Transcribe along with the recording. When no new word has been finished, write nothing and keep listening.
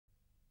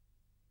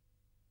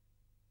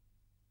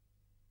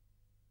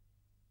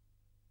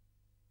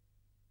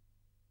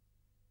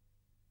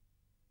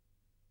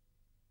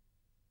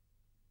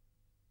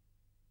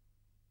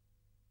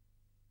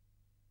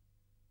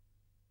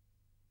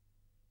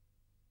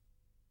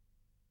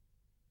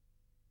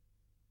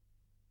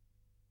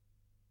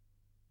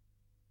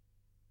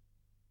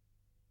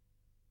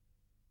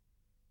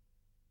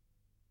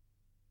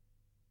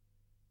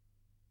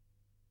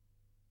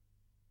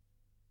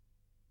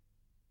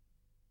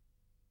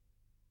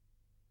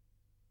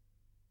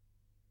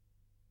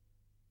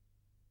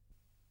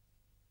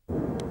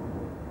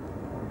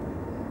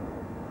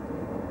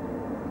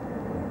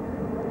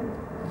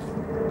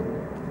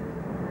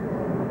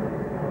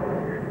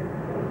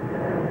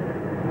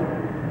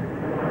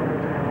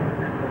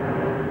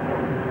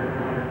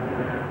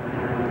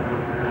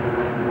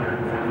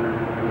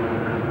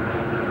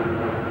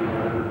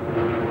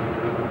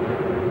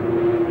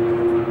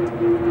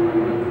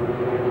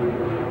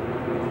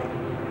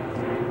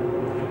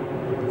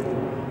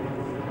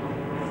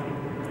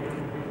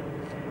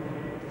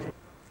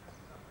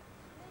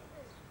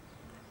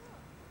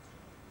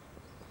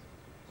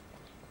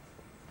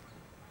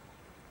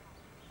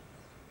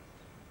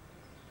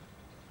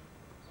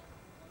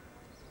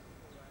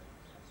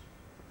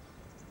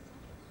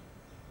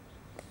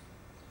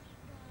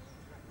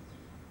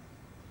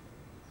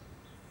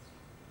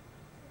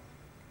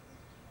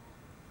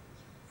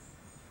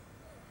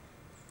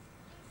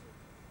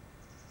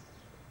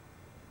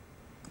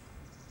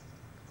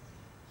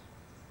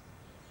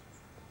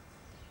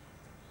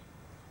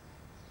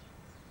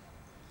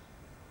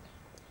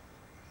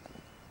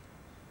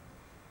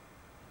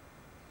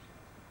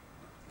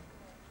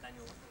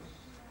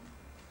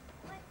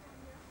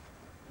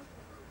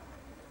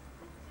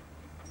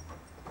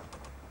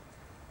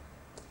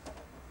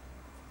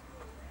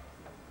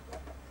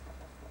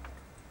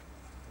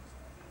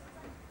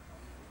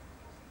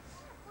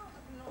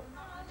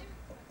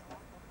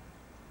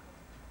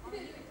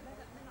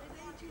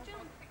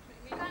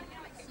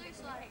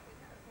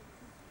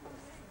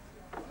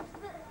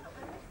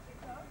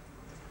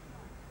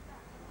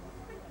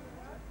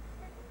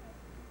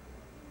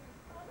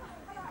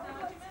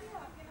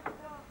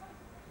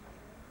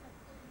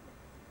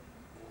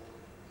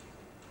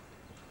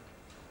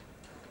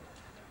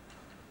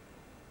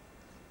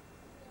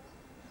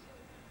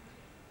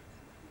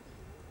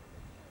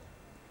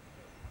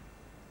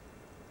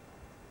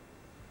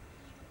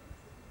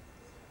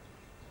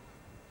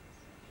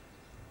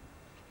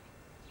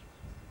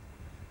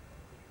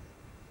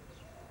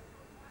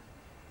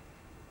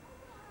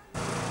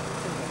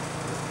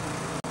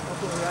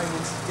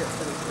Aiming to get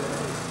finished there.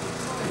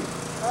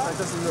 It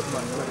doesn't look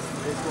like it,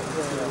 it's what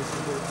we're doing.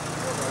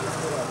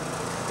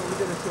 But we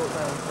did a short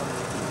down from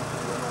it.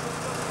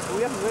 Well,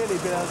 we haven't really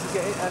been able to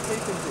get our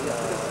teeth into it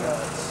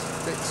yet.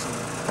 Bits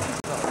and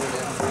not really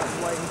anything.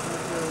 Waiting for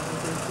materials and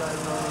things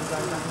going on and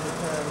going back to the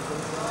curves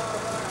and stuff.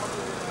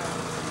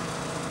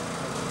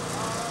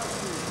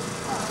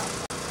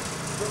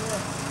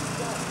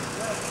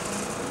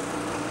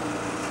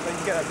 Then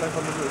you get that bloke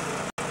on the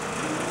roof.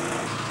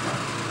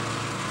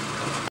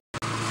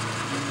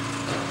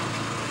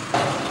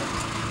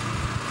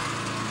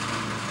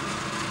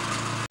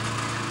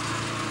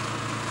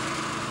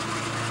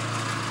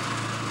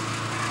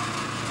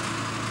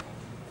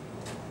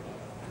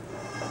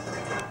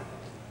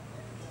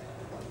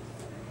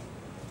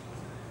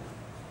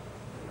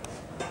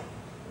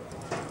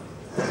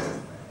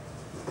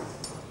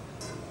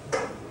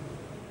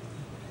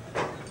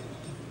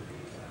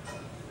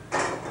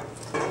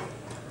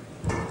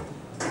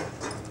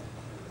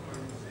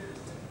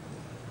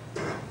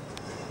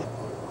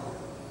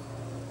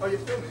 Oh, you're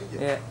filming,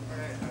 yeah.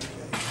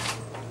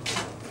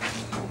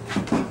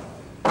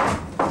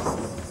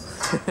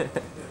 Okay.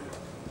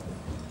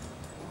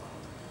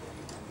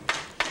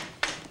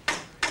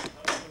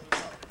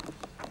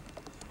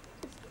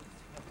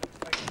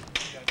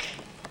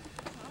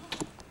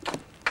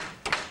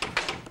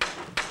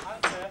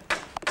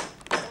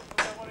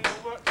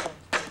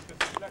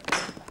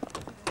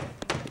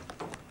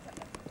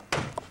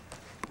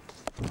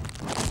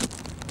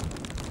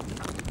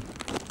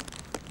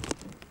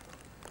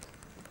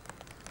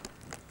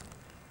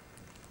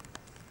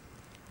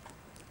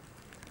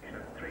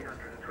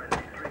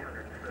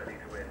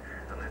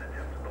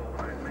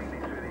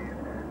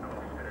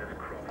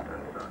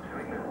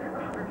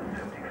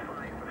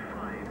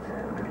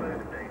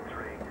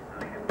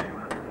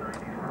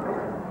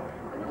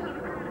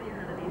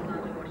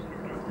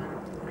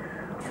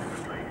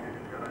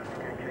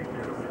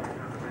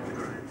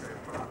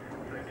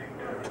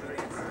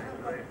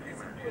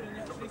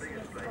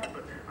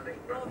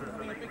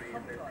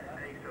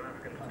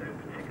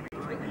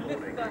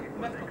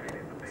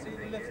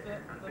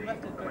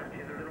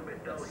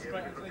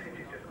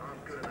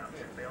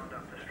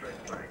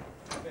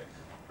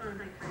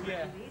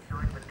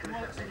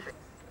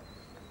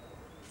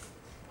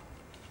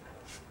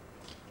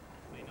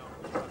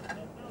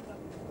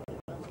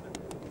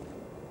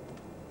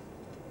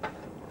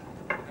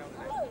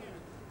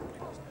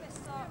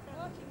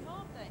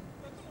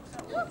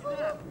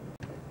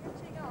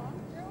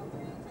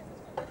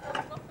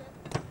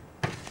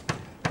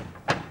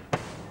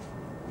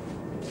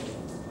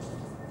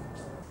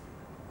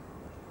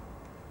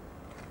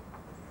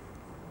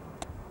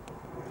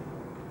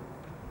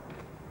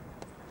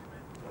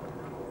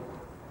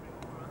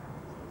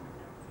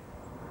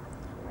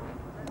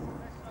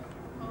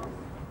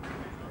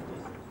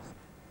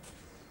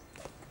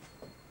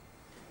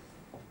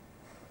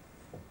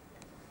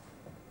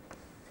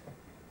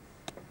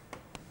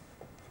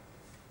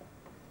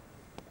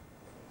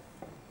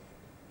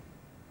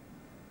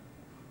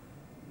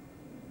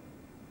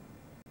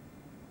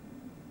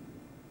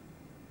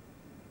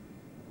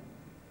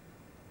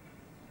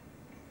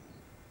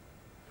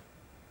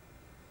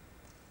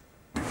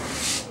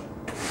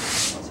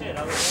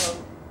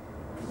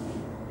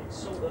 It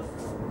sort of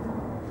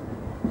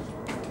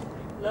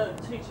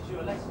teaches you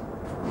a lesson.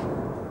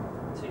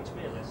 Teach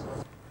me a lesson.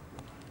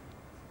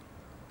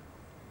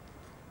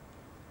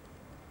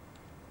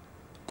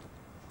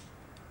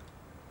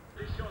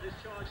 This shot is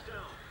charged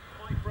down.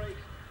 Point break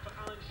for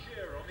Alan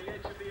Shearer on the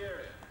edge of the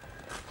area.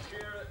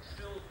 Shearer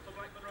still for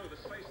Black Monroe,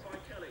 space by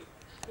Kelly.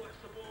 Squats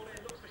the ball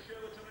in, looks for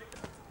Shearer to make.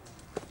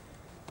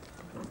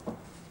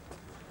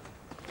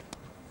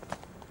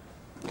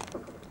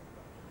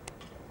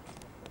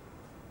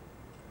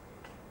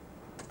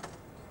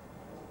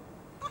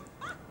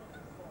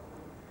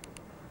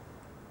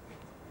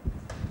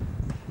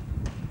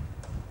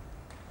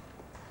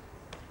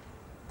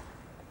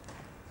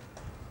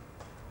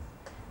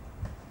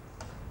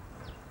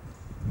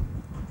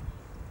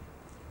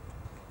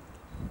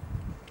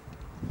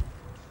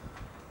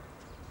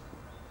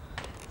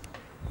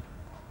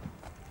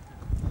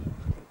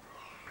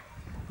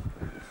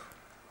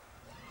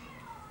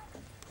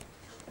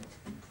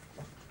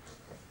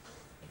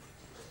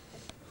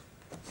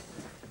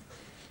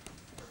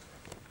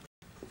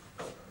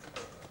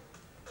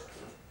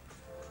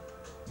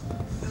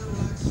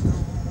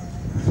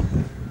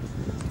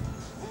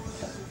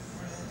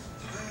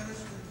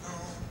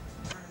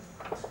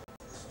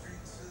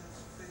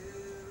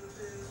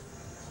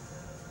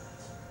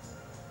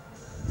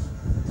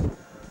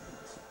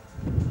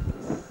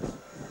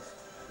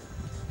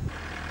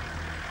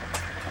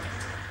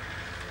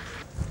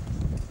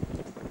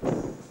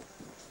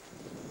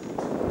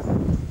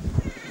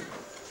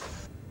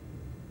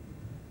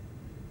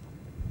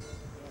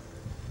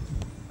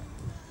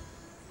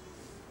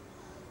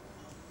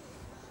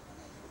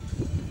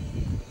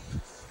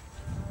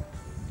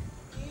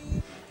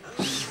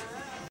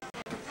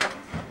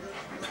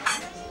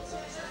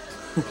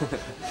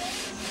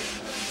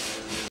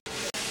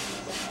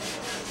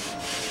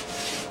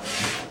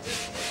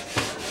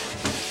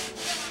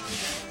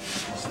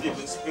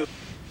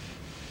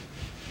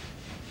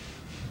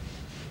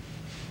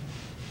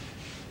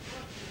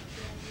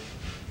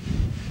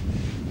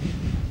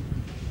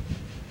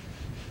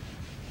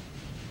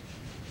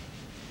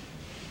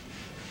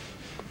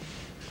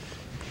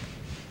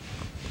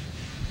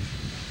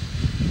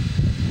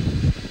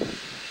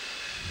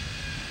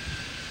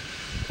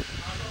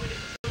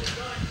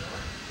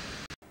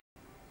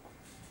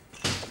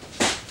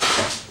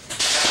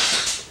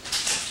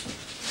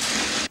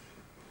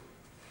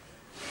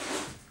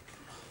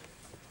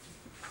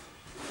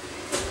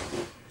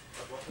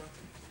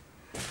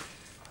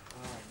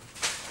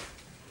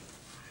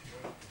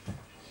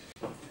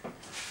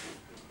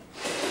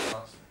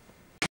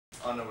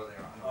 I know where they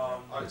are.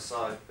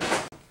 Outside.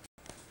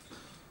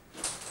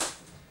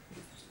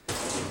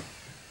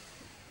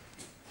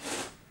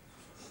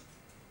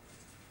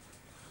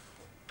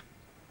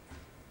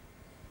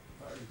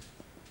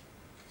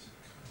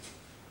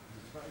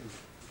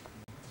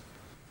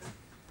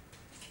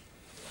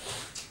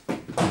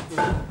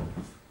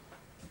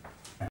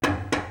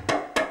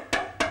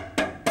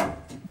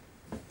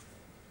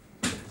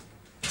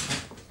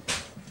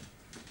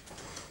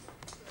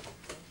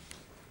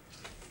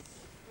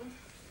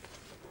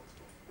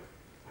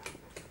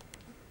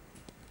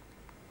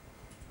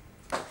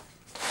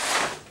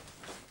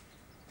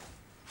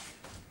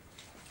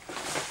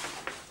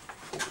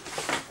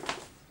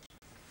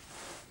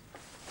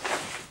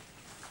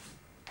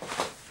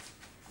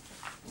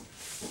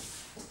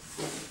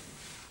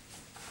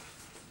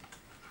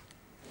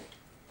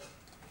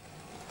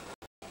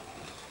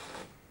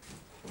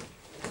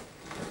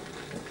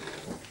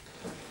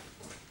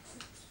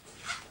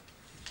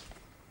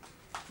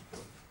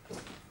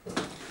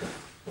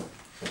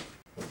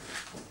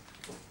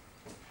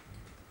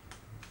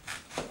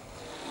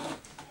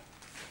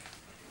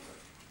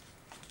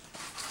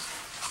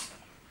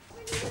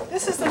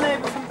 This is the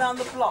neighbour from down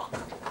the block.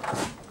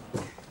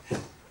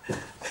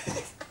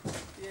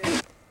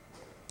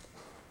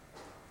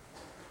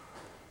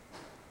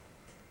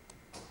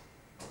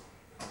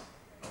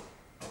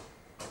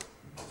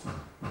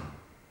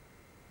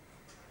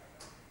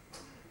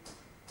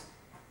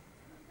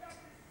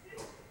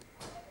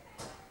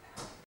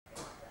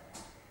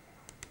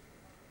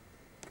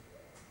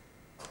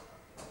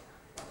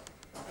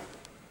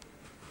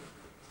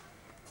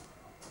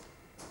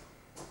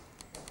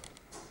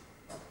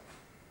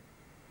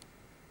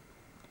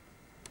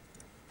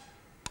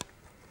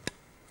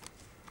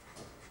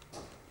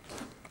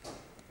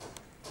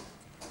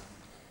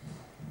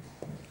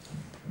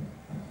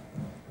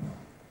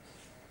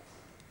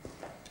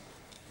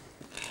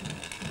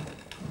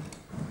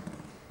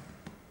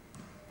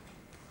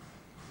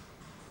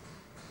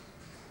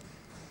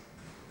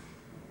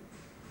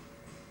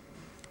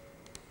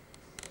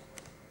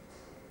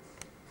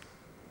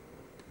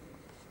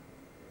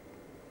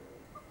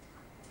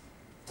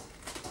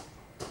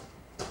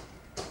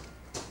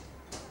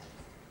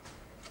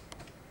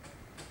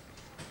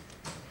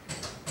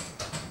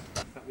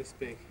 This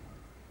big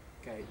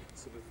gate,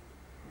 sort of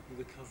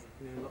with a cover,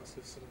 you know, lots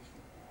of sort of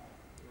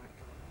like.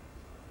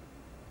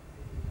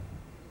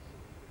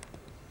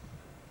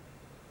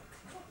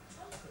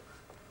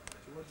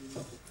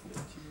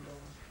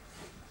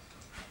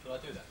 Shall I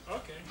do that?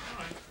 Okay,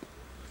 alright.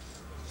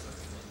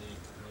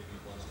 Maybe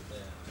one up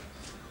there.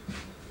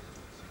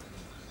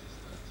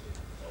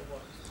 Oh,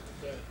 what?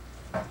 There.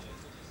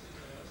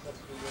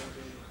 Possibly will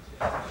be.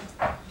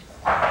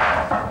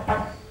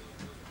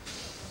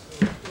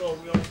 Well,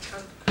 we all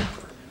can.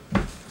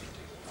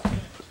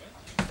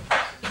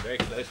 Very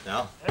close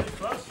now. Very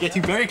close.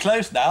 Getting very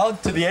close now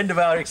to the end of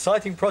our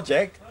exciting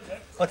project.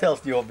 What else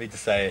do you want me to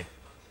say?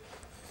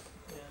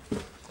 Yeah.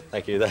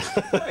 Thank you. Why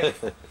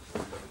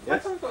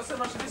have we got so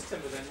much of this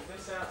timber then?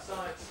 This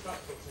outside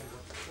structural timber.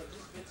 So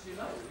just a bit too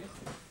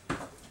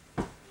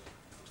low,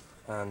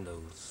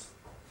 Handles.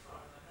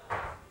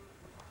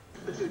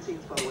 The two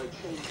teams, by the way,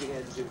 changing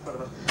ends in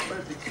front of us.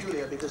 Very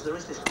peculiar because there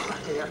is this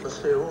cracking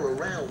atmosphere all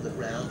around the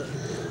ground.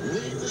 We're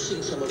to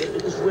see some of it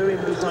because we're in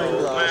behind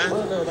glass. I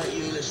don't know about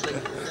you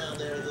listening down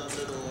there in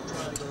London or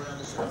driving around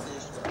the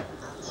southeast, but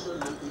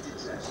absolutely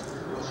detest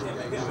watching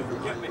games from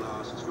behind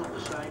glass. It's not the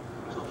same.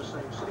 It's not the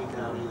same sitting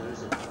down either,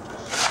 is it?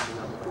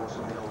 Standing up, of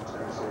course, on the old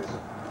terraces.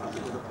 I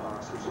think of the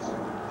past, which is a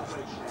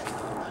great shame.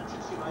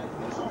 Manchester United,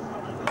 it's off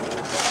front of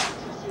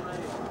Manchester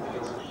United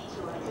against Leeds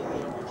United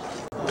here.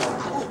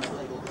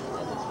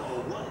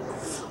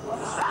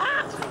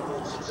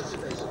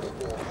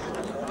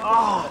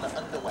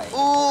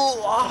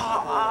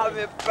 I'm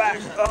in back.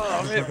 Oh,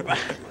 I'm in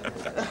back.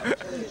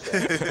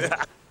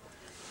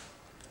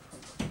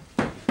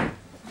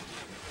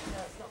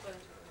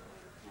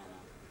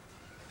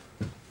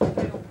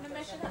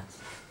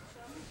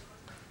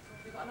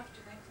 We've got enough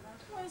to think about.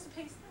 Where's the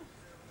piece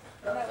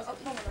there? No, it was up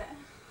here.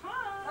 Hi.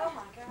 Oh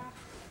my god.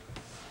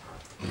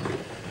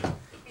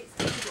 It's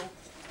illegal.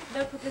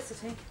 No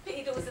publicity.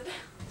 Pity there was a...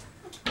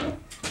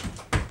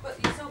 But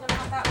you're still going to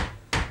have that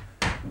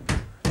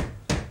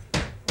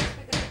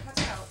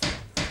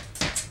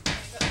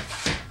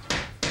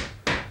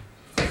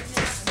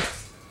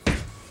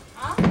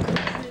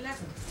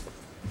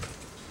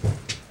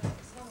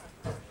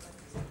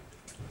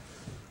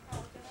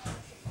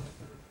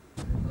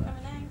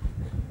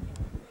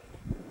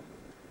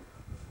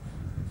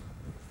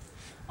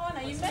Oh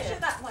no, you measure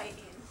that weight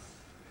in.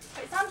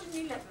 But it's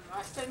 111,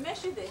 right? So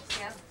measure this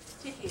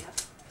to here.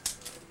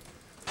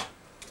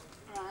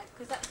 Right,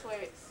 because that's where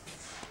it's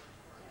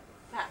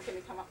that's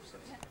going to come up to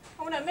it.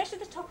 Oh no, measure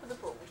the top of the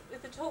board.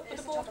 With the top of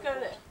the board go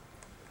there.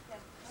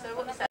 So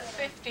what's that?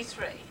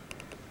 53.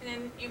 And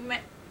then you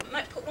might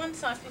put one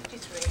side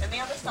 53 and the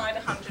other side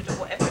 100 or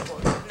whatever it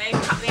was. And then you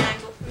cut the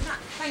angle from that.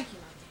 Thank you,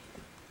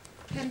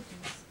 Maggie.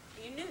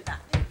 You knew that,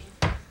 didn't you?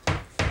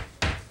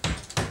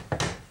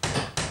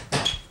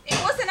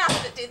 It wasn't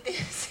us that did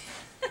this.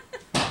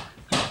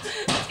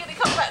 He's going to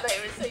come back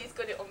later and say he's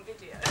got it on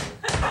video. You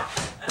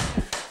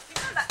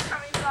know that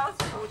coming glass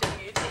recording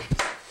you did?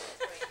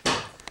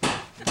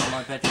 In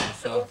my bedroom,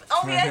 so.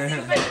 Oh yes, in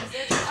the bedroom. You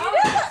know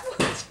that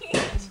watching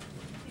it?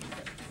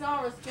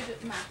 Zara's good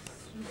at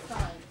maths and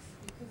science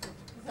because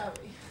of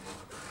Zoe.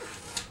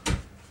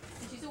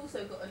 And she's also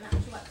got a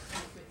natural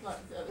accent with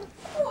like Zoe.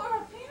 Brought her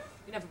up here.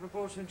 You never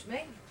brought him to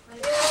me.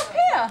 You're up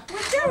here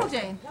with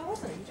Geraldine. No, I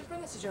wasn't. You did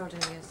bring us to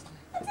Geraldine yesterday.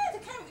 I did. I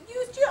came. You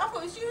was I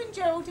thought it was you and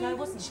Geraldine. No, it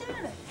wasn't. And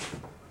Shirley.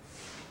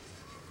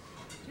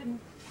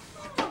 Didn't.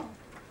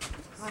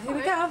 Right, here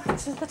we go.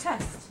 This is the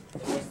test.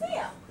 Did you see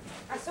her?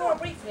 I saw her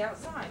briefly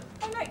outside.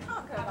 Oh no, it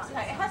can't go like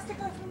that. It has to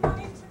go from one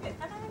end to an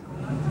angle.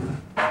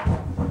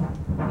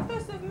 You're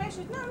supposed to have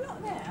measured. No,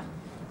 not there.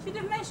 She'd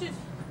have measured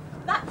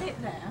that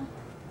bit there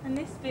and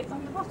this bit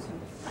on the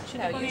bottom. That should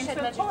have gone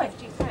into a point.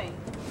 53.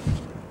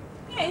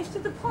 Yeah, it's to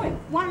the point.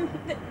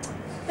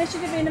 There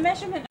should have been a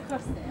measurement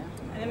across there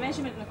and a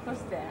measurement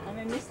across there, and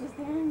then this was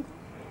the angle.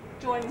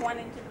 Join one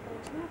end to the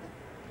board together.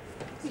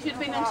 You should have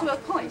been onto a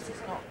point.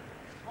 It's not.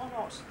 Or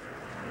not.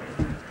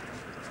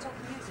 Stop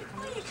the music. Oh,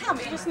 you can,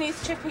 but it just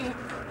needs chipping. If you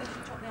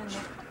drop the end.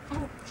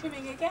 Oh,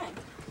 trimming again.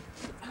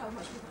 How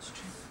much would that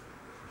trim?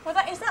 Well,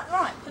 is that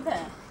right for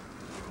there?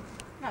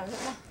 No, is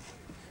it not?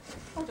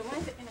 Hold on, where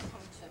is it in a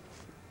contour?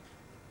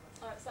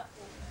 Oh, it's that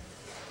wall.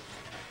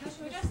 We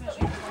just got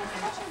to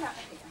measure that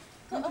here.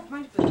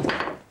 Mind your boots.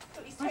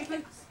 But he's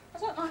taken. I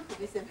don't like all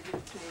this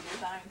evidence clearly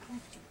of our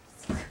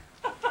incompetence.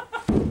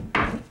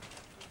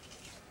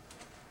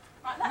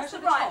 Right, that's Measure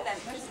the the right top.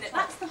 length, Measure isn't the it? top.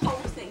 That's the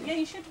whole thing. Yeah,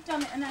 you should have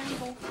done it an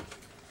angle.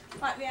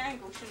 Like the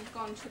angle should have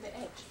gone to the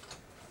edge.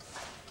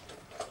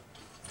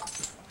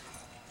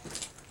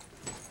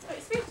 But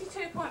it's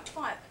 52.5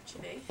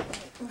 actually.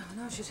 Oh,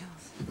 no, she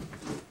tells.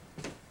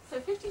 So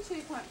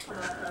 52.5.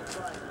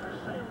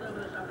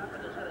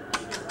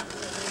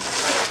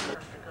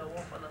 to go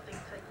off and I think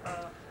take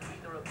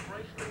either a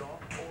bracelet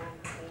off or a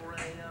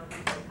ring off.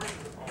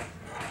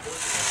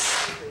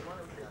 One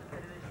of them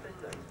dislocated his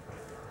fingers.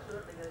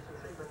 Certainly getting some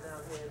treatment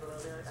down here, but I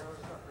know Alan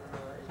Sutton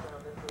is down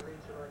there for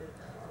leech united,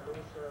 and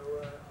also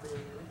the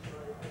leech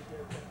united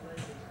physio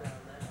populations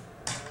down there.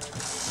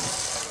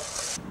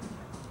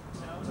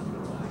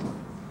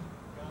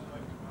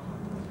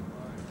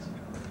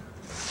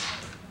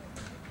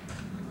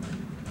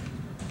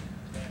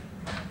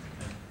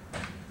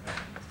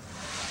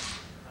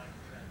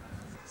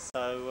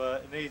 So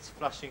it needs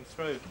flushing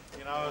through,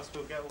 you know, else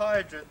we'll get the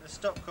hydrant, the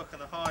stopcock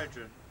and the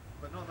hydrant,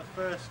 but not the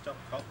first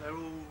stopcock, they're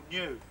all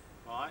new,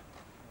 right?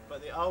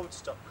 But the old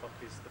stopcock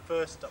is, the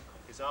first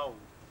stopcock is old,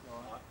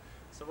 right?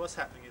 So what's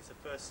happening is the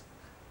first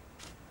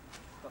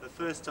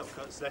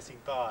stopcock's letting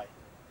by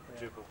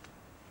dribble.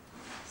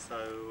 So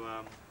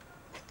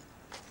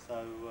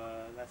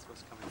that's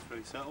what's coming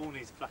through. So it all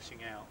needs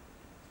flushing out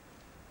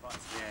right to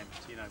the end,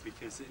 you know,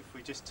 because if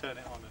we just turn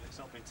it on and it's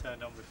not been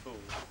turned on before,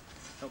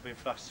 it's not been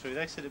flushed through.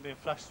 They said it had been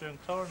flushed through and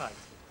chlorinated.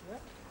 Yeah.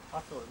 I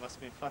thought it must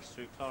have been flushed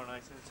through,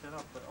 chlorinated and turned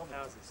off, but on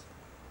houses.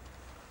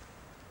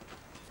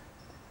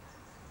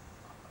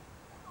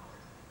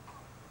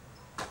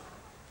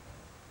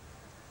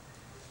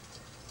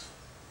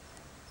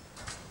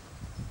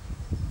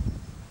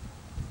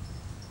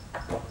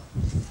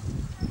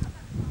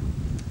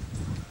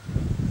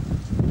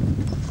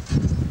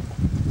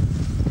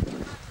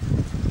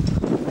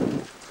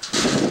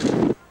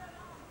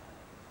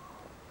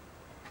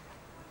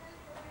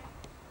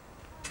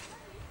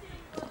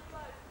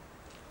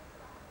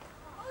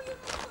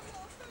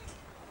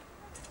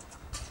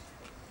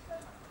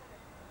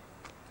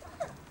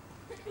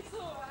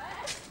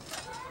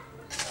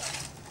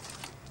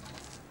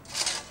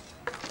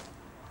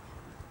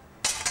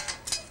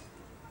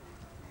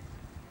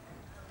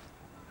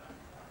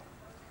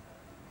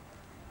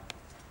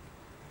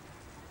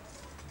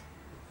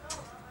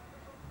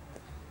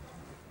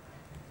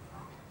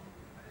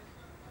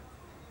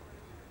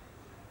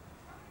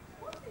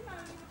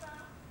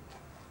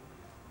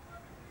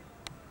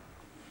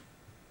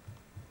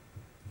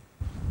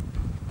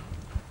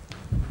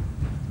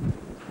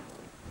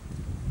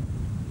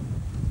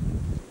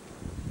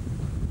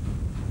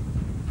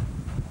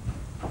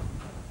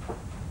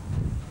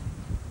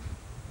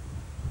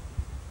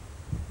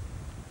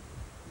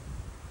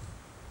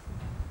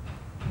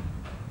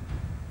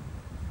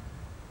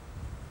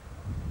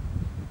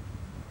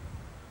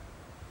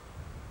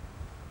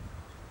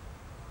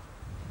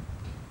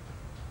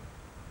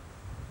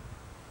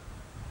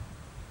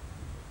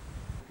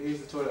 Here's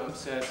the toilet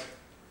upstairs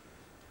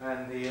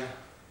and the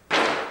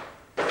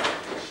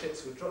shit,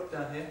 so we'll drop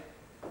down here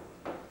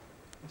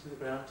into the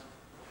ground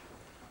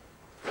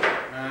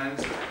and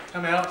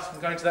come out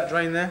and go into that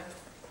drain there.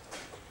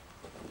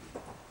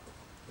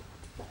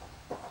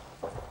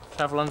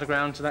 Travel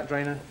underground to that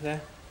drainer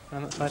there,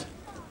 around that side.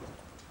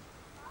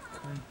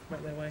 And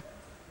make their way.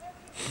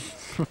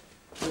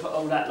 Look at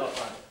all that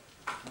lot,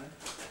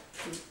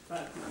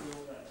 right?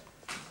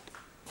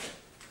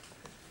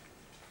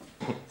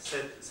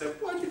 So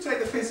why did you take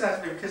the piss out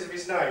of him because of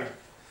his name?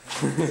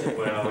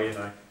 Well, you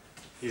know,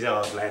 he's a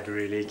hard lad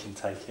really, he can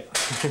take it.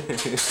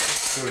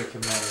 Sure he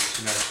can manage,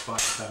 you know, to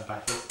fight his own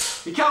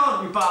battles. You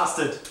can't, you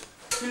bastard!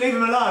 You leave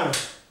him alone!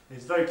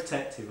 He's very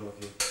protective of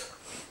you.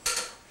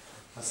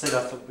 I said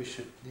I thought we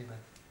should, you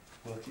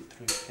know, work it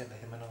through together,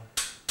 him and I.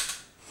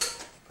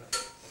 But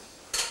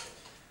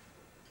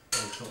I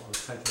thought I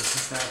was taking the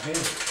piss out of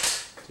him,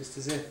 just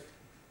as if.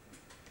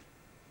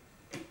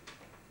 Do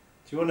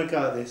you want to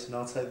go at this and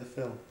I'll take the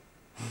film?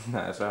 No,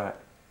 that's alright.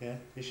 Yeah?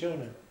 You sure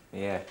now?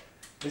 Yeah.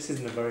 This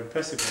isn't a very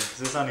impressive one because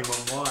there's only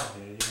one wire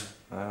here, you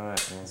know.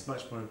 Alright, yeah. It's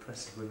much more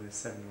impressive when there's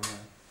 7 wire.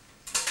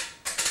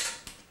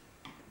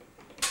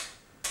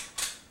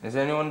 Has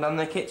anyone done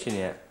their kitchen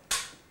yet?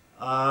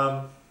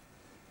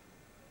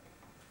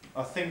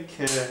 I think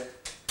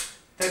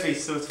Debbie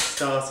sort of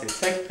started.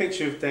 Take a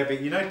picture of Debbie.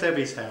 You know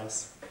Debbie's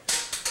house?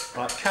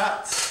 Right,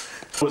 cat.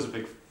 Was a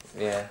big.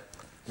 Yeah.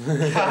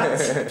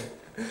 Cat.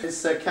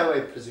 It's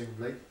co-ed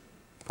presumably.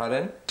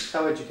 Pardon?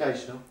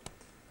 Co-educational.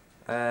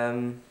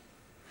 There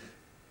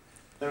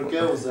are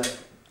girls there.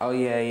 Oh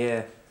yeah,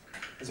 yeah.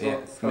 As yeah,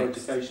 well.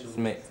 Co-educational. It's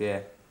mixed, yeah.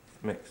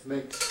 Mixed.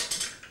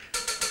 Mixed.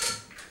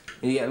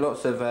 You get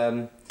lots of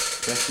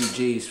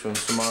refugees from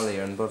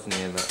Somalia and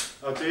Bosnia and that.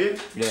 Oh, do you?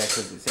 Yeah,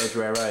 because it's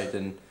Edgware Road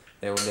and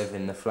they all live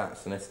in the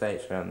flats and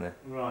estates around there.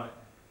 Right,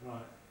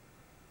 right.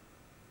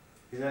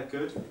 Is that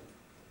good?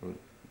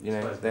 You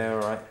know, they're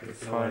alright. You It's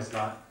can fine. always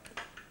like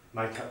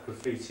make up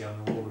graffiti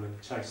on the wall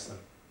and chase them.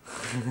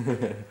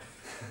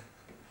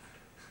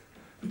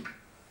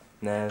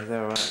 No,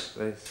 they're alright.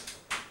 There's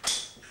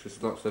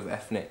just lots of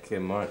ethnic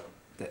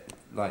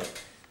like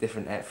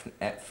different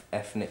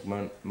ethnic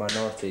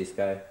minorities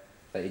go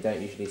that you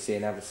don't usually see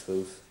in other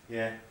schools.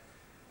 Yeah.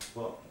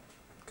 What?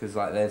 Because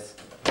like there's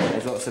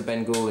lots of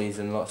Bengalis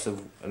and lots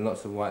of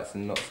whites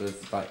and lots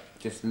of like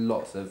just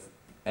lots of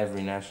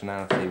every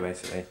nationality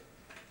basically.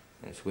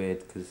 And it's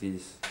weird because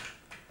he's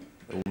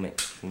all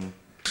mixed. And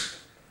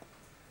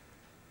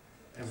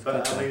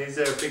but I mean, is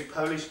there a big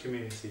Polish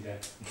community there?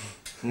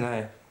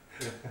 no.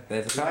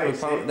 There's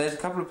a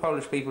couple of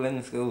Polish people in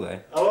the school though.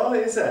 Oh,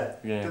 is there?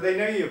 Yeah. Do they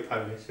know you're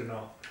Polish or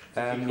not?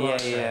 Yeah.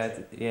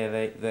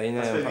 They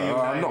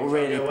know. I'm not you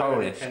really can't go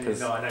Polish away, because.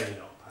 No, I know you're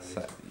not Polish.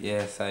 So,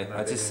 yeah, so No,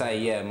 I just say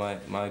yeah.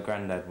 My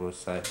granddad was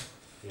so.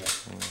 Yeah.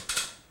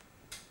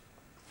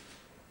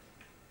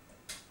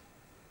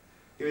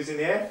 He was in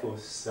the Air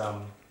Force.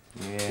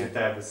 Yeah. Your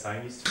dad was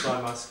saying he used to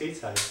fly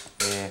mosquitoes.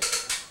 Yeah.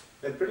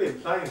 They're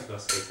brilliant planes,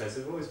 mosquitoes.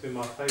 They've always been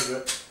my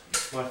favourite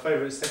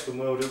Second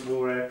World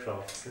War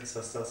aircraft since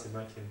I started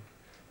making,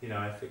 you know,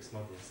 airfix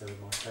models. They were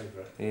my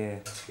favourite. Yeah.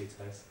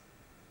 Mosquitoes.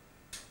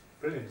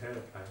 Brilliant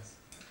aeroplanes.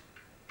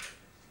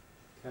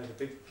 They had a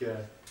big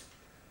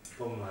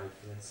bomb load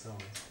for their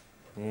size.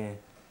 Yeah.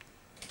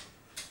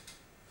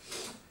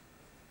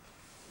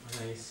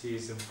 And I used to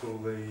use them for all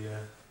the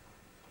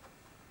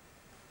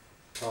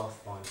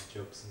Pathfinder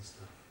jobs and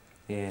stuff.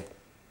 Yeah.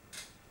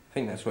 I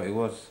think that's what it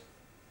was.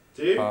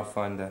 Do you?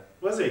 Pathfinder.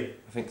 Was he?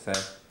 I think so.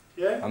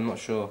 Yeah? I'm not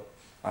sure.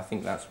 I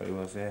think that's what it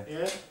was, yeah.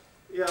 Yeah?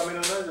 Yeah, I mean,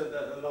 I know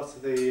that a lot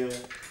of the...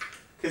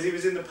 Because he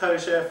was in the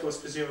Polish Air Force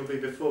presumably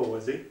before,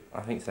 was he?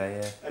 I think so,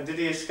 yeah. And did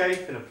he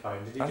escape in a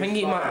plane? Did he I think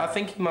he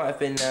might have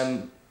been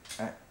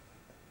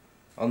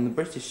on the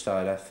British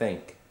side, I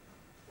think.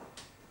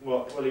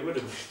 What? Well, he would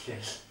have been,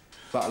 yes.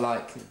 But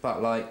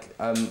like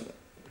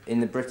in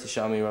the British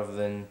Army rather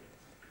than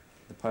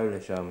the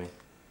Polish Army.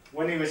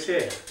 When he was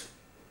here?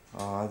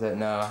 Oh, I don't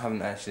know. I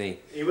haven't actually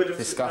He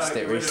discussed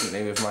it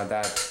recently with my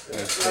dad.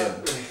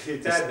 Your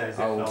dad knows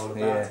all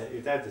about it.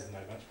 Your dad doesn't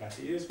know much about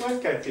it. It was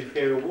worth going to the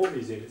Imperial War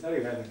Museum. It's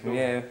only around the corner.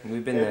 Yeah,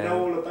 we've been They there. know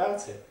all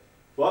about it.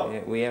 What?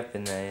 Yeah, we have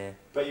been there, yeah.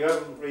 But you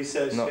haven't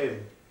researched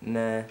him?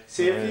 Nah.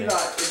 See, if really.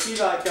 you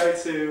go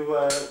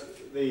to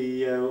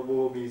the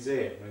War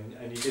Museum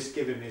and you just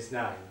give him his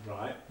name,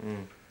 right?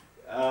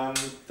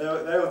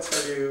 They'll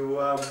tell you.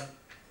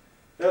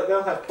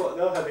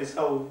 They'll have his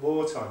whole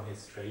wartime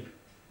history.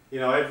 You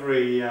know,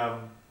 every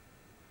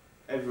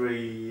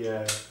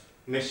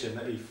mission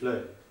that he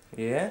flew.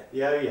 Yeah?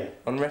 Yeah.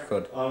 On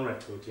record? On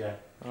record, yeah.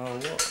 Oh,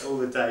 what? All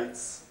the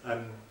dates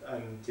and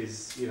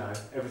his, you know,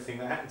 everything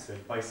that happened to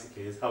him,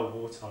 basically, his whole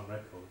wartime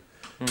record,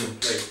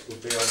 complete, will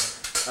be on.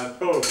 And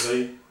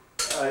probably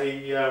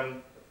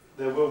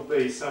there will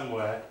be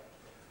somewhere.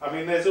 I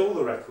mean, there's all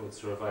the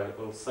records are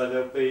available, so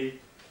there'll be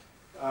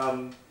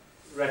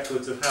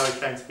records of how he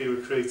came to be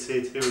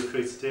recruited, who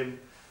recruited him,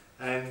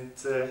 and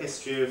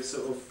history of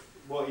sort of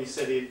what he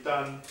said he'd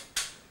done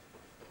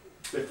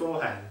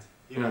beforehand,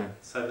 you know,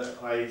 so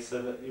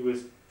that he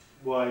was,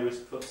 why he was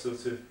put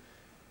sort of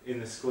in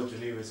the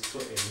squadron he was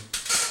put in,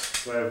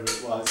 wherever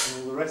it was,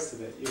 and all the rest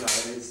of it, you know,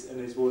 and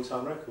his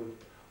wartime record.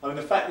 I mean,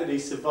 the fact that he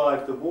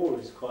survived the war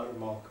is quite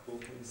remarkable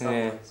in some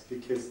ways,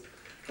 because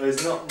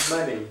there's not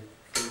many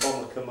from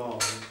Bomber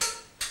Command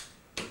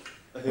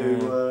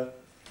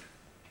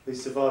who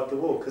survived the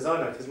war. Because I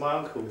know, because my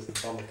uncle was in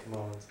Bomber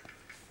Command,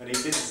 and he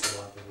didn't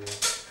survive the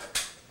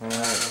war.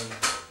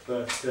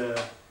 But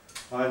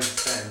I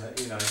understand that,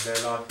 you know, their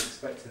life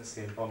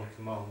expectancy in Bomber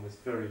Command was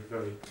very,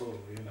 very poor.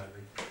 You know,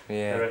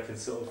 they reckon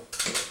sort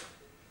of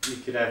you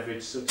could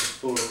average sort of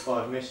 4 or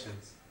 5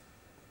 missions.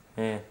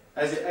 Yeah.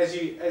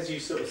 As you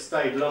sort of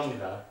stayed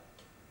longer,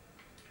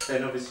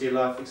 then obviously your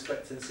life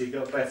expectancy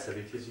got better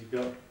because you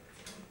got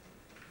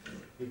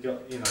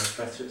you know,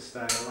 better at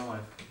staying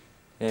alive.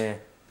 Yeah.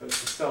 But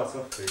to start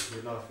off with,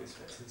 your life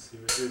expectancy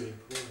was really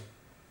important.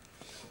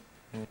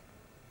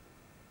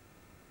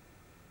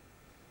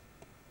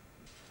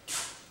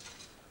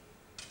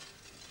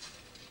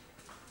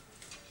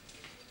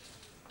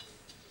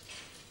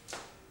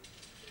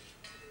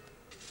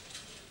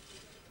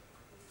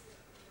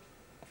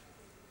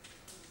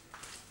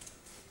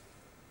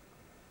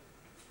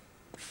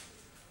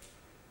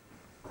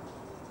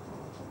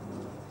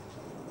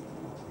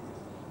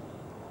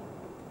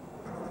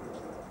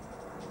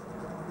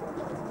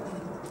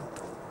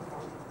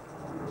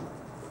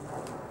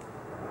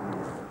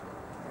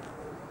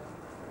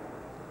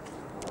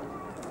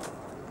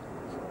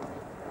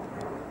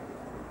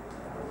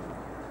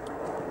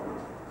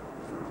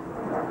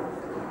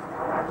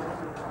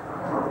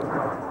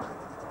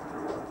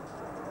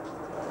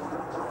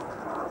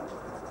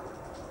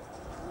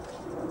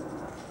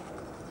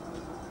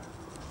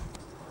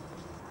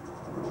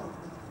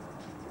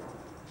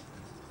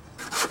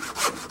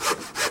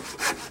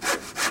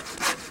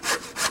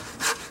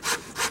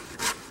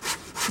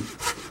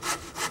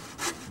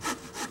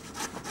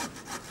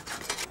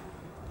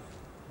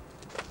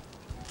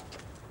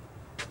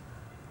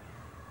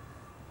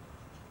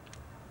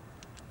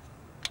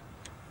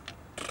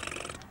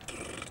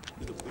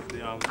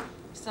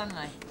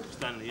 Stanley.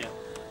 Stanley, yeah.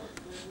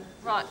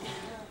 Right.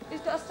 Who's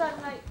got a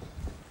Stanley?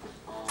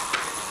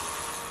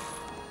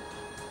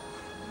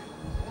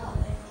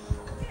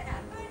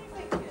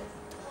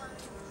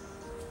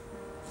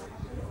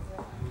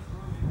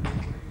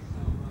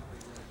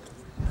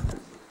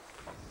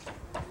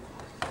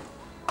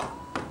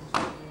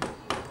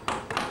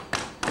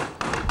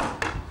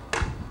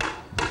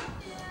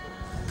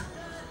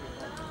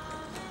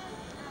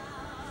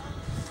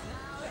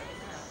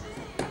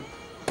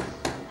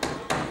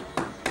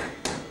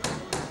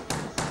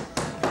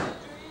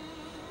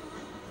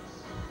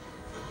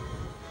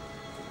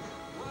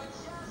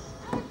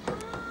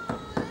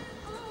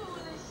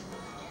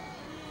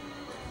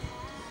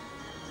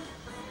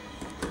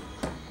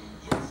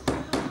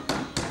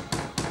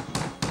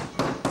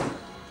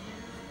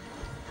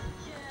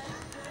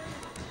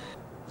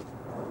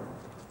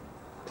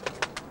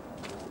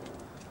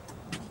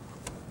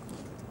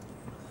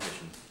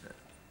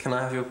 Can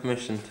I have your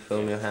permission to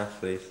film your house,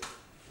 please?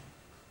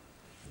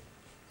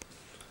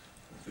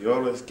 You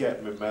always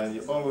get me, man.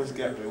 You always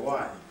get me.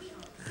 Why?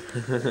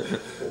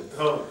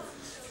 Oh,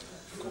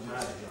 come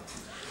out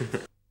of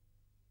here.